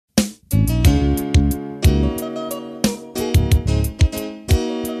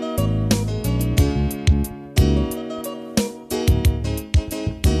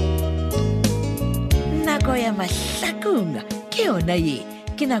nakong ke yona ye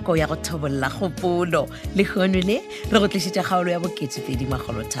ke nako ya go thobolla kgopolo le kgono le re go tlišitša kgaolo ya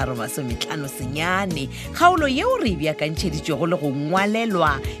bo2,350 senyane kgaolo yeo re beakantšheditšego le go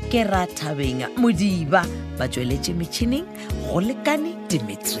ngwalelwa ke Rathabeng Modiba ba tšweletše metšhineng go lekane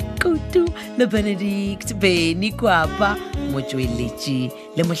Dimitri Kutu le Benedict Beni Kwapa motšweletši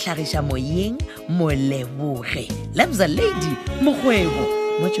le mohlagiša moyeng Moleboge Lebza Lady Mokgwebo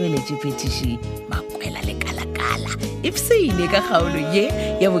motšweletši phetiši Makwela le Kalakala ipsene ka kgaolo ye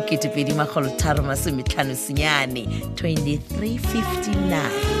ya bo2,350 senyane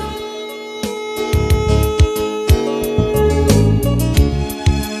 2359.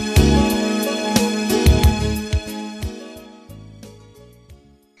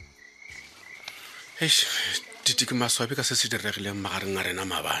 Titi ke maswabi ka se se diregileng magareng a rena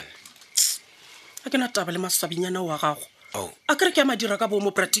mabane. A ke na taba le maswabinyana wa gago. Oh. A kere ke a madira ka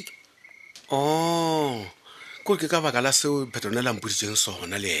bomo pratic. Oh. Ko ke ka baka la seo Phetola mpoditseng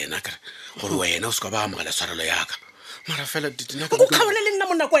sona le yena kare gore wena o se ka ba amogela tshwarelo yaka. Mara fela Titi nna Go kgaole le nna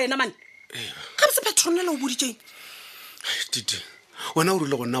monna kwa yena man. Ga se Phetola o boditseng. Titi wena o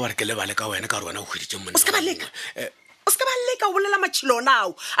rile go nna wa re ke lebale ka wena ka re wena o hweditse monna. O ska ba leka. O ska ba leka o bolela matshilo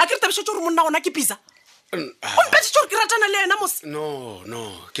nao. A ke re tabešetse gore monna gona ke pizza. O mpetše gore ke ratana le yena mos. No,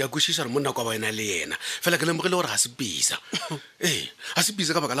 ke a kwešiša re monna kwa ba wena le yena. Fela ke lemogile gore ga se pizza. Ga se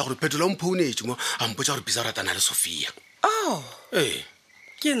pizza ka baka la gore Phetola o mphounetše mo a mpotša gore pizza o ratana le Sofia. Oh.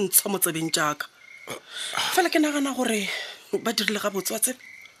 Ke ntsha motsebeng tšaka. Fela ke nagana gore ba dirile ga botse wa tsebe.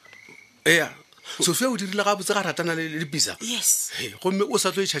 Sofia o dirile ga botse ga ratana le pizza. Yes. Gomme o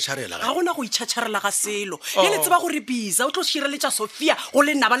sa tlo itšhatšharela ga gona go itšhatšharela ga selo e le tseba gore pizza o tlo šireletša Sofia go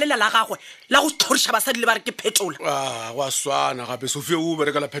le naba lela la gagwe la go thoriša basadi le ba re ke Phetola. Go a swana gape Sofia o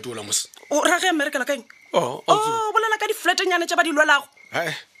berekela Phetola mos. O ra ge amerikela kaeng? Bolela ka di-flatanyane tša ba di lwelago.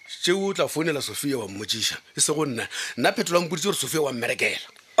 tšeo o tla founela Sofia wa mmotšiša e se go nna Phetola mpoditse gore Sofia wa mmerekela.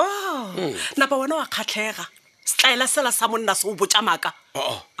 Napa wena wa kgatlhega setlaela sela sa monna se o botša maaka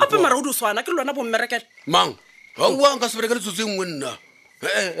ape mara o di swana ke le lona bo mmerekela mang wa nka se berekele tsotse nngwe nna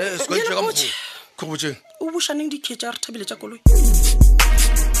se ka itšwa ka mokgo ke go botseng o bušaneng dikhe tša re thabile tša koloi.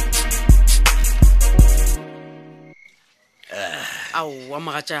 Aowa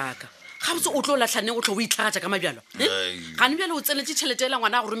moga tšaka ga botse o tlo latlhaneng o tlo o itlhagatša ka mabjalo gane bjalo o tsenetse tšhelete ela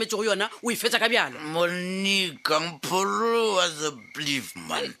ngwana a go rometse go yona o e fetsa ka bjalo. Monica Mpholo was a belief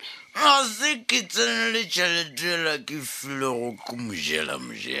man. A se ke tsenele tšhelete ela ke filego ke mojela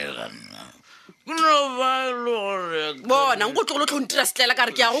bona nko tlogolo tlo ntira setlela ka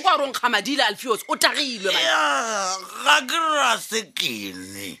re ke ya go kwa rong kgamadile Alfios o tagilwe ga ke ra se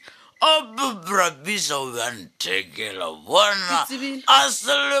kene ope Brabisa o be a nthekela bona a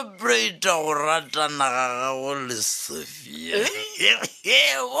celebrata go ratana ga gago le Sofia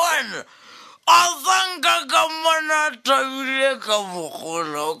bona a zanka ka mona thabile ka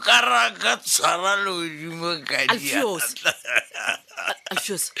mogolo ka raka tshwara le godimo ka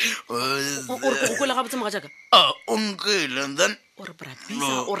Alfios o kwela ga botse moga jaaka o nkele and then o re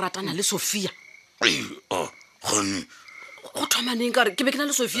Brabisa o ratana le Sofia gone go thomaneng ka re ke be ke na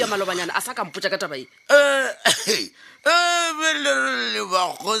le Sofia malobanyana a sa ka mpotša ka taba e bele le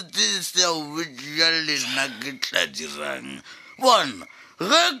bagotse se o botša lena ke tla dirang bona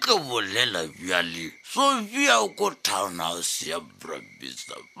ge ke bolela bjale Sofia o ko townhouse ya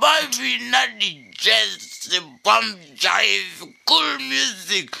Brabisa ba bina di-jazz bump jive cool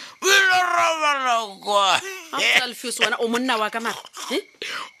music bile robala kwa Alfios wena o monna wa ka mara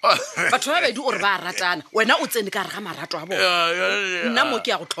batho ba bedi o re ba ratana wena o tsene ka re ga marato a bona nna mo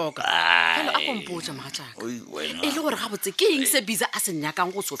ke ya go tlhoka fela a kompotša magatšaka e le gore ga botse ke eng se Bisa a se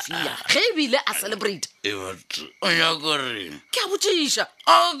nyakang go Sofia ge ebile a celebrate o nyaka reng ke a botšiša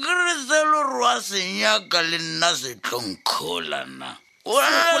a kere selo re wa se nyaka le nna se tlonkgolana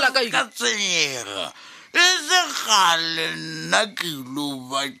Sekgola ka eng? ka tsenyega e se gale nna ke ilo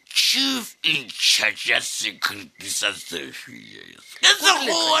ba chief in charge ya security sa Sofia e se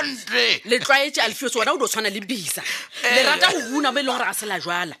go ntle le tlwaetše Alfios wena o do tshwana le Bisa le rata go buna mo e leng gore a se la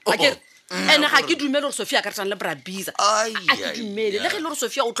jwala akere ene ga ke dumele gore Sofia a ka ratana le Brabisa a ke dumele le ge e le gore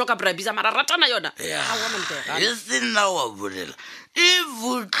Sofia o tlhoka Brabisa mara ratana yona e se nna wa bolela if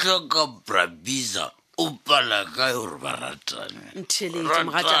o tlhoka Brabisa o pala ka gore ba ratane ntheletše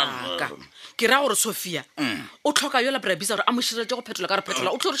mogatšaka ke ra gore Sofia o tlhoka yola Brabisa gore a mo šireletse go Phetola ka re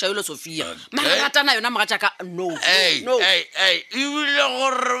Phetola o tlo reša yola Sofia mara ratana yona mogatšaka no ebile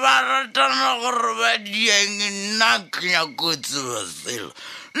gore ba ratana gore ba dieng nna ke nyako tseba selo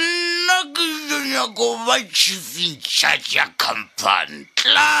nna ke nyako ba chief in charge ya company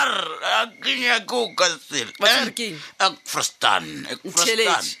klar a ke nyako o ka sela ekfrostan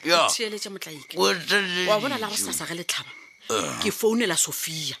ya tšheletša motlaike wa bona la go sasage letlhaba ke founela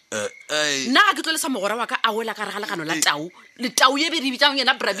Sofia nna ga ke tlo le sa mogora wa ka a wela ka re ga legano la tau le tau ye be re bitsang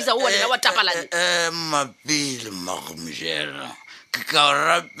yena Brabisa o wa tapalane mapele magomjela ke ka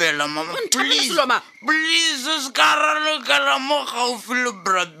rapela mama please ska ralokela mo gaufi le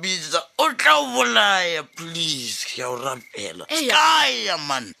Brabisa o tla o bolaya please ke o rapela skaya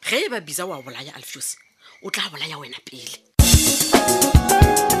man ge ba bisa wa bolaya Alfios o tla bolaya wena pele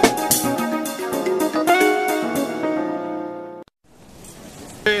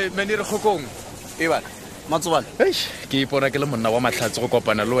meni re khokong bana matsobane ke ipona ke le monna wa matlhatse go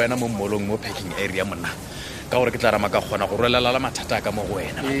kopana le wena mo mmolong mo packing area monna ka gore ke tla rama ka kgona go rolela la mathata ka mo go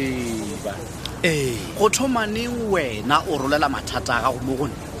wena go thomaneng wena o rolela mathata ga go mo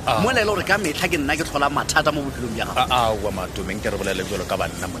gone mo le gore ka metlha ke nna ke tlhola mathata mo bophelong ya gago wa matomeng ke re bolele jalo ka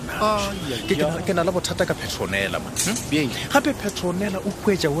banna monna ke na le bothata ka Phetola gape Phetola o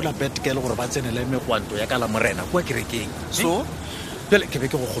khuetša ola betgirl gore ba tsenele megwanto ya ka la morena kwa kerekeng so jale ke be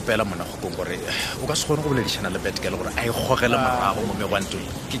ke go kgopela mona gopong gore o ka se kgone go boledišana le betgirl gore a e kgogele morago mo megwantong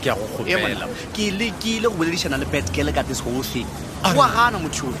ke a go kgopela ke lekile go boledišana le betgirl ka this whole thing wa gana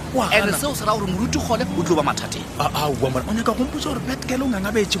motšholo and seo se ra gore moruti gole o tlo ba mathateng wa mona o nyaka gompotsa gore betgirl o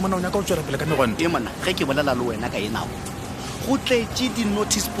ngangabetse mona o nyaka o tswela pele ka megwanto mona ge ke bolela le wena ka enao go tletse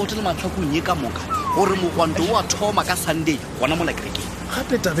di-notice board le matlhakong ye ka moka gore mogwanto o a thoma ka Sunday gona mola kerekeng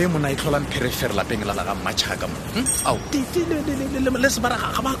gape tabe mona e tlholang pherefere lapeng la ga mmatšhaka mona le sebara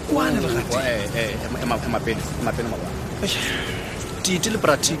ga ba kwane le mapele tite le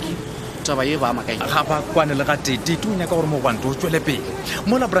pratiki taba ye ba makae ga ba kwane le ga tite o nyaka gore mogwanto o tswele pele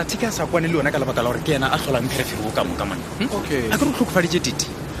mola pratiki a sa kwane le yona ka lebaka la gore ke yena a tlholang pherefere o ka moka mona a ke re o tlhokofaditše tite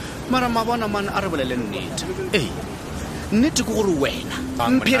mara mabona man a re bolele nnete nnete ke gore wena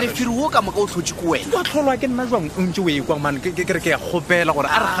mpherefere wo ka moka o tlhotse ko wena wa tlholwa ke nna jwang o ntse o e kwa mane ke re ke ya kgopela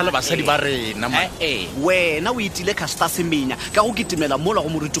gore a re gale basadi ba rena wena o itile Caster Semenya ka go ketemela mola go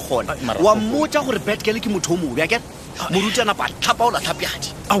moruti gona wa mmotsa gore betgirl ke motho o mobe a ke moruti a napa tlhapa o la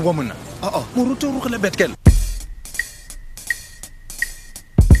tlhapiadi aowa monna moruti o rogile betgirl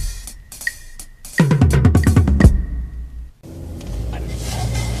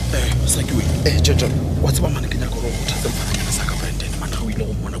Jonjon wa tseba mane ke nyaka gore go thatse mfananyana sa ka Brandon man ga o ile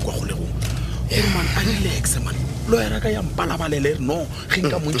go mona kwa golegong man a relax man lo era ka ya mpalabalele no ge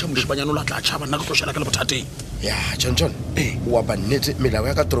nka montšha mošibanyane o la tla tšhaba nna ke tlošela ke le bothateng ya Jonjon wa ba nnete melao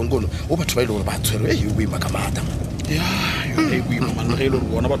ya ka toronkono o batho ba ile gore ba tshwerwe o boima ka mata ya e boima man ge e le gore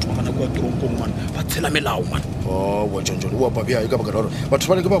bona batho ba gana kwa toronkong man ba tshela melao man wa Jonjon wa ba bja ka baka la gore batho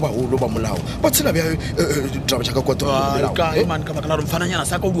ba le ke ba baholo ba molao ba tshela bja taba tša ka kwa toronkong ka man ka baka la gore mfananyana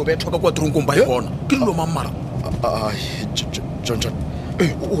sa ka o dio ba thoka kwa toronkong ba e bona ke dilo mammara Jonjon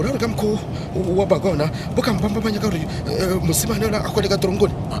o ra re ka mokgwa wa baka ona bo ka mpampamanya ka gore mosimane ola a kgole ka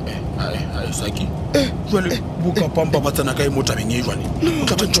toronkone saki jale boka pampa ba tsena ka e mo tabeng e jale o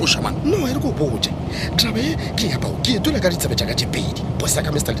tla ba tšhoša man no e re ko botse taba e ke ya bao ke tola ka ditsabe tša ka tšepedi bosa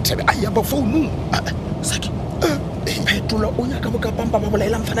ka Mr. Letabe a ya ba founung saki Phetola o nyaka boka pampa ba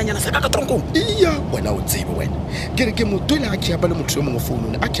bolaela mfananyana sa ka toronkong iya wena o tsebe wena ke re ke motola a ke yapa le motho yo mongwe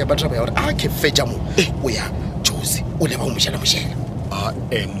founung a ke yapa taba ya gore a ke fetša mo o ya Josi o leba o mošela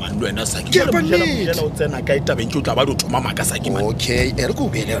man le wena saki ke mojela o tsena ka e tabeng ke o tla ba di o thoma maka saki man okay e re ko o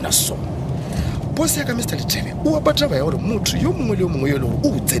beele yona so boss ya ka Mr. Letabe o apa taba ya gore motho yo mongwe le yo mongwe yo le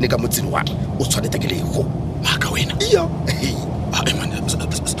gore o tsene ka motseng wa o tshwanete ke lego maka wena iya man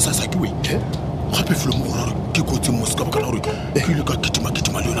saki we gape felo mo gore ke kotsi mo se ka baka la gore ke ile ka kitima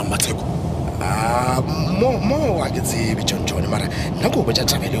le yona mmatsheko mo wa ke tsebe Jonjon mara nna ko botsa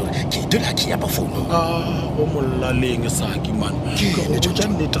taba le gore ke itola ke ya ba founung go mollaleng saki man ke go botsa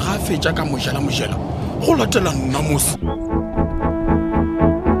nnete ga fetša ka mojela go latela nna mose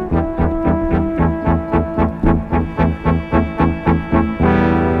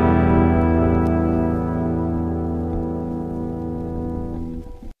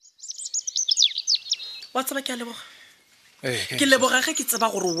wa tseba ke a leboga ke leboga ge ke tseba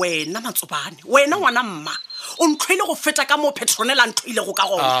gore wena Matsobane wena ngwana mma o ntlhoile go feta ka mo Phetola nthoile go ka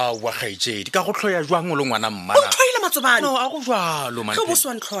gona wa gaetsedi ka go tlhoya jwang o le ngwana mma o ntlhoile Matsobane no a go jwalo man ge bo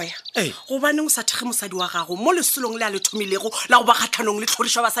swa ntlhoya go baneng o sa thege mosadi wa gago mo lesolong le a le thomilego la go ba kgatlhanong le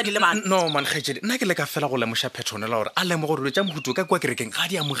tlhorišwa basadi le bana no man gaetsedi nna ke le ka fela go lemoša Phetola gore a lemo gore tša mohuto ka kwa kerekeng ga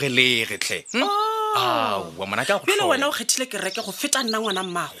di amogelege tle wa mona ka go pele wena o kgethile kereke go feta nna ngwana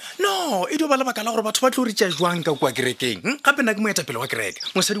mmago no e dio ba lebaka la gore batho ba tlo re tša jwang ka kwa kerekeng gape nna ke moetapele wa kereke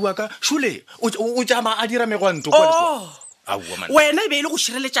mosadi wa ka shule o tšama a dira megwanto wena e be e le go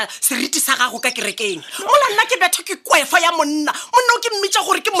šireletša seriti sa gago ka kerekeng mola nna ke betho ke kwefa ya monna o ke mmitša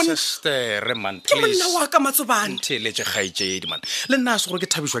gore ke sestere man ke monna wa ka Matsobane theletše kgaetšedi man le nna se gore ke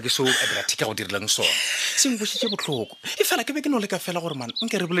thabišwa ke seo Brati ka go dirileng sona se nkwešiše botlhoko e fela ke be ke no le ka fela gore man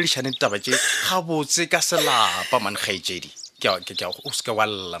nke re boledišane ditaba tše gabotse ka selapa man kgaetšedi o seke wa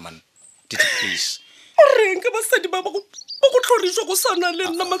lla man did please o reng ka basadi ba go tlhorišwa go sana le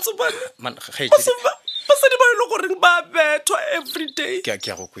nna Matsobane man kgaetšedi basadi ba e le goreng ba bethwa everyday ke a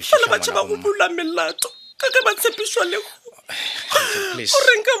go kwešiša fela batho ba go bula melato ka ge ba tshepišwa le o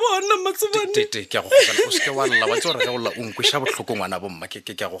reng ka bona Matsobane ke a go gopela o seke wa lla wa tse gore ge o lla o nkweša botlhoko ngwana bomma ke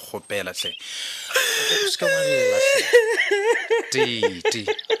a go gopela tle o seke wa lla tete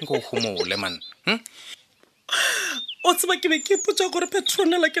nko o humole man o tseba ke be ke ipotša gore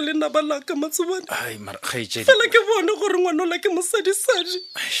Petronela ke lenaba laka Matsobane kgaetšedi fela ke bone gore ngwanola ke mosadisadi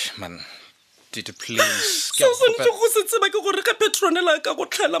man did please seo sentse go se tseba ke gore ga Petronela ka go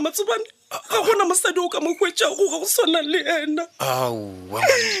tlhaela Matsobane ga gona mosadi o ka mo hwetšago ga go swana le ena aowa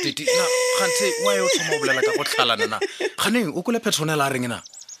didi na gante wa yo thoma o bolela ka go tlhalana na ganeng o kole Petronela a reng na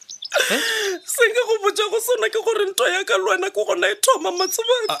se nka go botša go sona ke gore nto ya ka lwena ke gona e thoma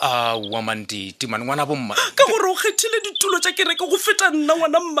Matsobane aowa manditi man ngwana bomma ka gore o kgethile ditulo tša kereke go feta nna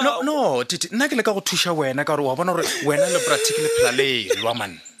ngwana mmao no didi nna ke le ka go thuša wena ka gore wa bona gore wena le Brati ke le phela lelwa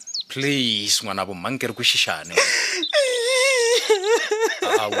man please ngwana bomma nke re kwešišane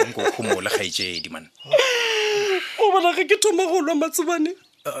ao nko humole kgaetšedi man o bona ge ke thoma go lwa Matsobane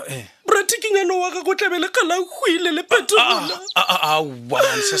Brati ke nyano wa ga go tlabele kgala hwile le Phetola aowa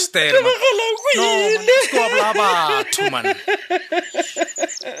man sister man no man se wa bla batho man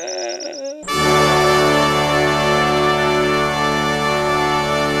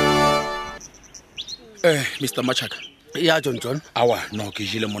Mr. Machaka ya Jonjon awa no ke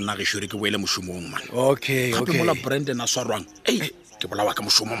jile monna ge šore ke boele mošomong man okay gape mola Brandon a swarwang ke bolawa ka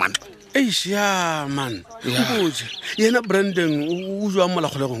mošomo man ya man botse yena Brandon o jwa mola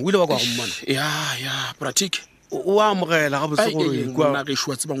kgolegong o ile wa kwa go mmona ya Pratik o amogela ga botse gore kwa ge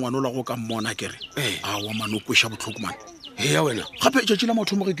šwa tseba ngwanola go ka mmona kere awa man o kweša botlhoko man ya wena gape tšatši la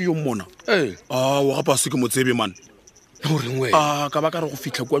mathomo ge ke yo mmona awa gape a se ke mo tsebe man ka ba ka re go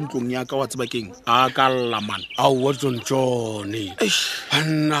fitlha kwa ntlong ya ka wa tsebakeng a ka lla man aowa Jonjone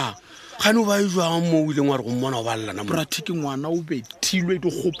banna gane o ba e jwang mo o ileng wa re go mmona o ba llana Brati ke ngwana o bethilwe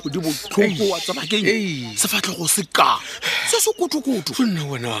dikgopo di botlhoko wa tsebakeng sefatlhego se ka se se kutukutu nna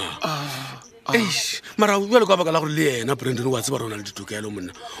wena mara jalo ka baka la gore le yena Brandon wa tseba rona le ditokelo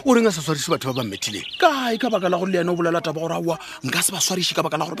monna o reng a sa swariše batho ba ba mmethileng kae ka baka la gore le yena o bolela taba gore aowa nka se ba swariše ka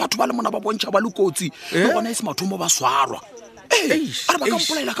baka la gore batho ba le mona ba bontšha ba le kotsi le gona e se mathomo ba swarwa a re ba ka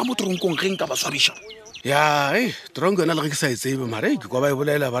mpolaela ka mo toronkong ge nka ba swariša ya tronko yona le ge ke sa e tsebe mare ke kwa ba e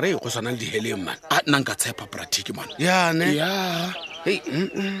bolela ba re go tshwana le diheleng man nna nka tshepa Pratik man yane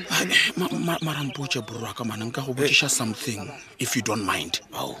marampotse borwa ka mane nka go botsiša something if you don't mind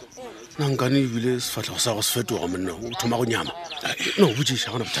nankane ebile sefatlhego sa go se fetoga monna o thoma go nyama no botsiša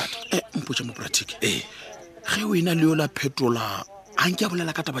gona bothata mpotse mo Pratik ge o ena le yo la Phetola a nke a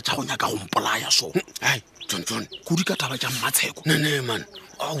bolela ka taba tša go nyaka go mpolaya so Jonjon kudi ka taba tša mmatsheko nene man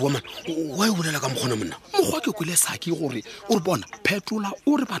aowa man wa e bolela ka mokgona monna mokgwa ke kwele saki gore o re bona Phetola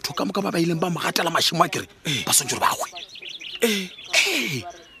o re batho ka moka ba ba ileng ba mogatela mašimo a kere ba swantse gore ba gwe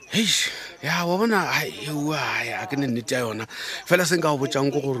ya wa bona a ke ne nnete ya yona fela se nka go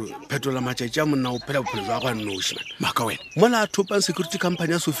botsang ko gore Phetola matšatši a monna o phela bophelo jwa go a noši man maka wena mola a thopang security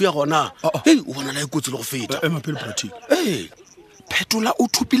company ya Sophia gona o bona la e kotsi le go feta mapele Pratik Phetola o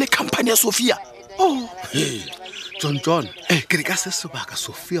thupile company ya Sophia Jonjon ke re ka se sebaka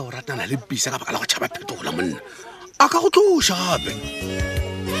Sophia o ratana le bisa ka baka la go tšhaba Phetola monna a ka go tloša gape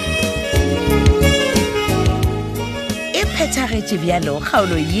phethagetše bjalo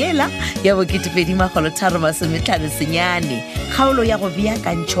kgaolo yela ya bo2 kgaolo ya go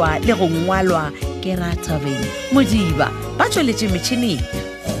beakantšhwa le go ngwalwa ke Rathabeng Modiba ba tšweletše metšhineng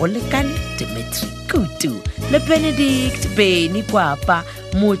go lekane Dimitri Kutu le Benedict Beny Kwapa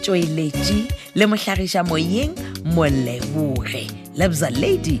motšweletši le mohlagiša moyeng Moleboge Lebza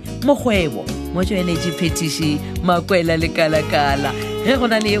Lady Mokgwebo motšweletši phetiši Makwela le Kalakala ge go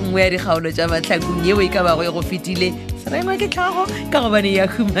na le nngwe ya dikgaolo tša mahlakong yeo e ka bago e go fetile serengwa ke tlhago ka gobane ya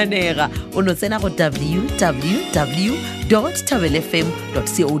humanega o no tsena go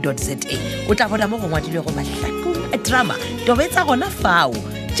www.tabelfm.co.za o tla bona mo go ngwadilwe go mahlakong a drama tobetsa gona fao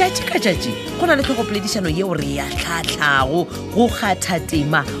tšatši ka tšatši go na le tlhogopoledišano yeo re ya tlhatlhago go kgatha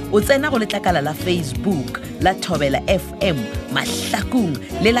tema o tsena go letlakala la Facebook la Thobela FM mahlakong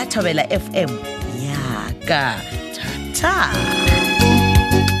le la Thobela FM yaka ta